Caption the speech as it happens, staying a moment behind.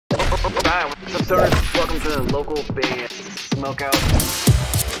Alright, what's up, stoners? Welcome to the local band Smokeout.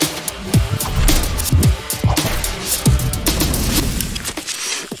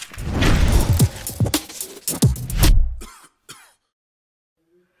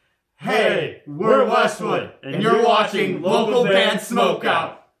 Hey, we're Westwood, and you're watching Local Band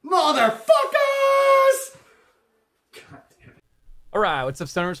Smokeout. Motherfuckers! Alright, what's up,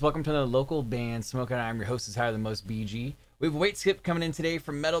 stoners? Welcome to the local band Smokeout. I'm your host, is Higher Than Most BG. We have a weight skip coming in today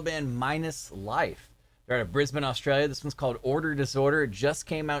from metal band Minus Life. They're out of Brisbane, Australia. This one's called Order Disorder. It just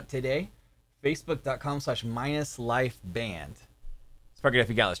came out today. Facebook.com/MinusLifeBand. Spark it if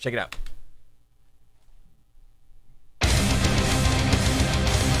you got. Let's check it out.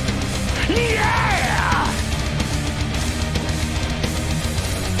 Yeah!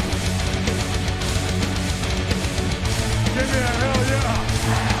 Give me a hell yeah!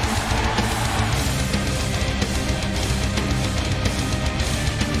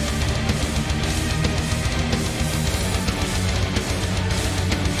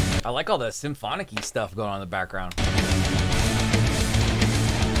 I like all the symphonic-y stuff going on in the background.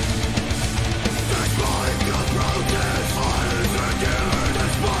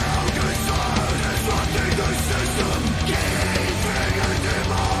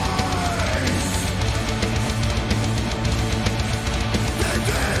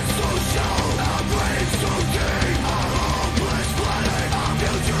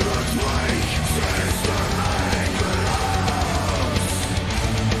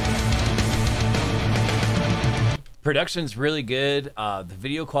 Production's really good. The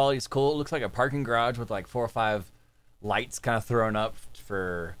video quality is cool. It looks like a parking garage with like 4 or 5 lights kind of thrown up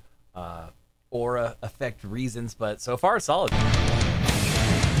for aura effect reasons, but so far it's solid.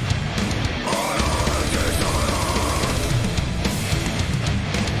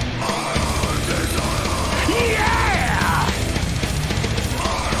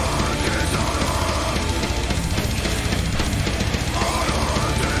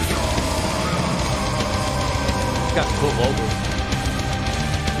 Got cool vocals.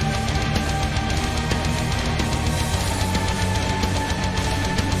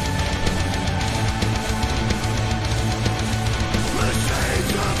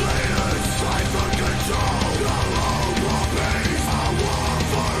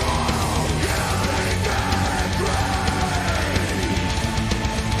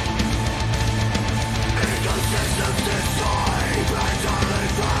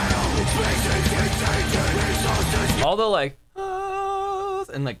 All the like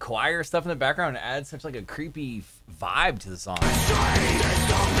and like choir stuff in the background adds such like a creepy vibe to the song. Surprise,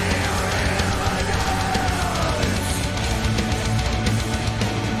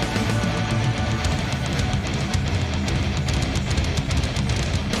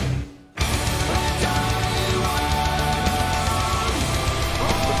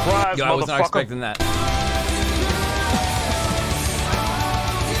 Yo, I was not expecting that.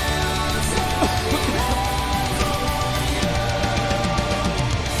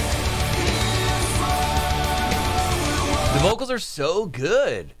 The vocals are so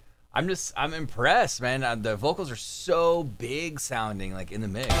good. I'm impressed, man. The vocals are so big sounding, like in the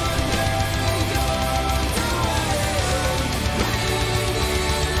mix.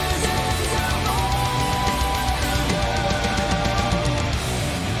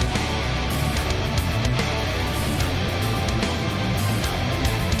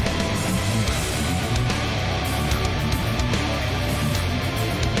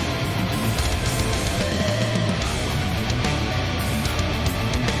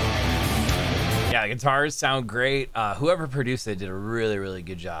 Yeah, the guitars sound great. Whoever produced it did a really, really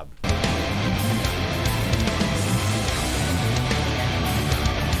good job.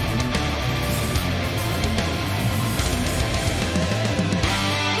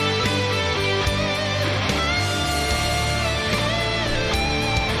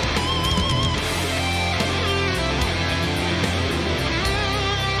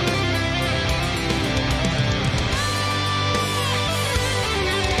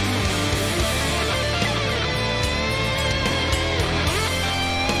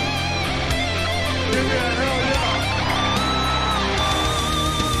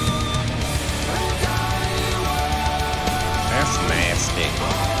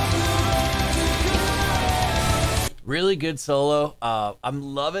 Really good solo. I'm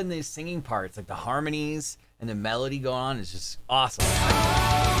loving these singing parts, like the harmonies and the melody going on is just awesome.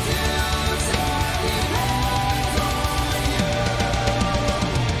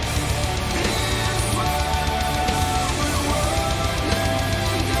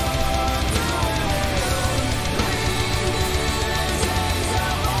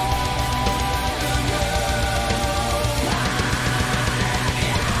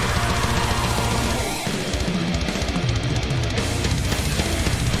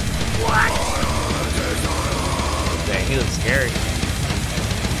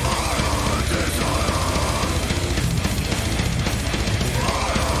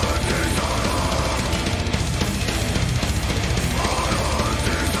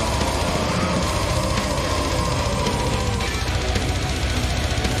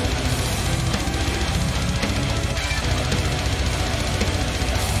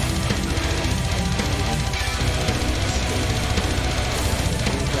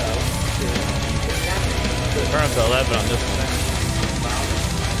 bit on this one.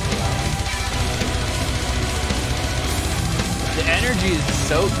 The energy is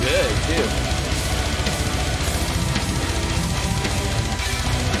so good, too.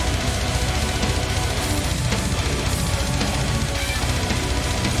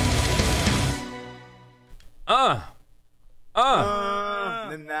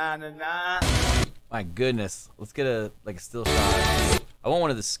 My goodness. Let's get a still shot. I want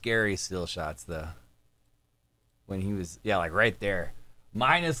one of the scary still shots though. When he was, yeah, like right there.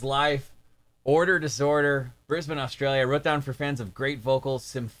 Minus Life, Order Disorder, Brisbane, Australia. I wrote down for fans of great vocals,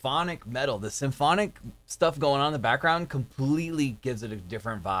 symphonic metal. The symphonic stuff going on in the background completely gives it a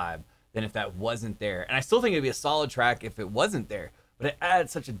different vibe than if that wasn't there. And I still think it'd be a solid track if it wasn't there, but it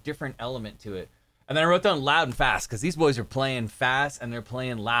adds such a different element to it. And then I wrote down loud and fast because these boys are playing fast and they're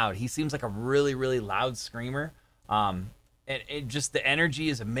playing loud. He seems like a really, really loud screamer. And it just, the energy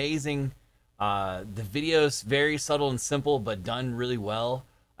is amazing. The video's very subtle and simple, but done really well.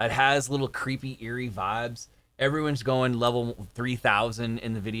 It has little creepy, eerie vibes. Everyone's going level 3000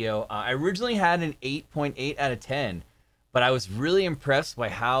 in the video. I originally had an 8.8 out of 10, but I was really impressed by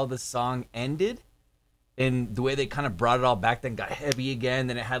how the song ended and the way they kind of brought it all back, then got heavy again.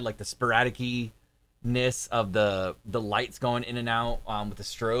 Then it had like the sporadic-ness of the lights going in and out with the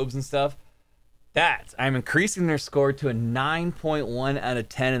strobes and stuff. I'm increasing their score to a 9.1 out of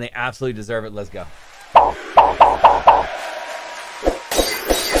 10, and they absolutely deserve it. Let's go.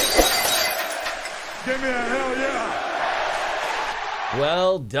 Give me a hell yeah!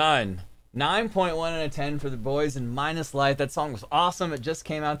 Well done. 9.1 out of 10 for the boys in Minus Life. That song was awesome. It just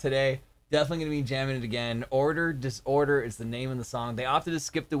came out today. Definitely going to be jamming it again. Order Disorder is the name of the song. They opted to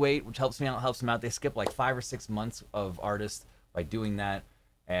skip the wait, which helps me out, helps them out. They skip like 5 or 6 months of artists by doing that.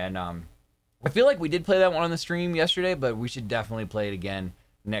 And I feel like we did play that one on the stream yesterday, but we should definitely play it again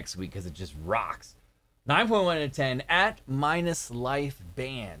next week because it just rocks. 9.1 out of 10 at Minus Life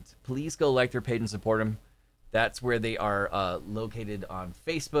Band. Please go like their page and support them. That's where they are located on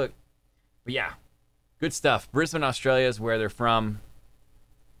Facebook. But yeah, good stuff. Brisbane, Australia is where they're from.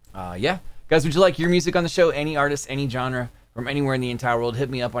 Yeah. Guys, would you like your music on the show? Any artist, any genre, from anywhere in the entire world, hit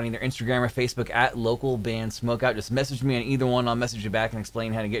me up on either Instagram or Facebook at Local Band Smokeout. Just message me on either one. I'll message you back and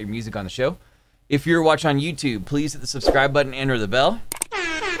explain how to get your music on the show. If you're watching on YouTube, please hit the subscribe button and or the bell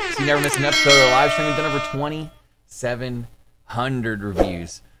so you never miss an episode or live stream. We've done over 2,700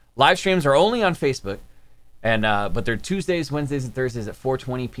 reviews. Live streams are only on Facebook, and but they're Tuesdays, Wednesdays, and Thursdays at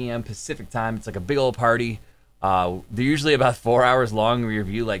 4:20 p.m. Pacific time. It's like a big old party. They're usually about 4 hours long. We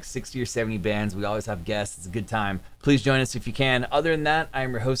review like 60 or 70 bands. We always have guests. It's a good time. Please join us if you can. Other than that, I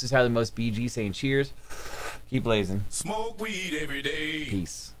am your host, Tyler the Most BG, saying cheers. Keep blazing. Smoke weed every day.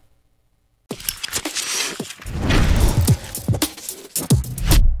 Peace.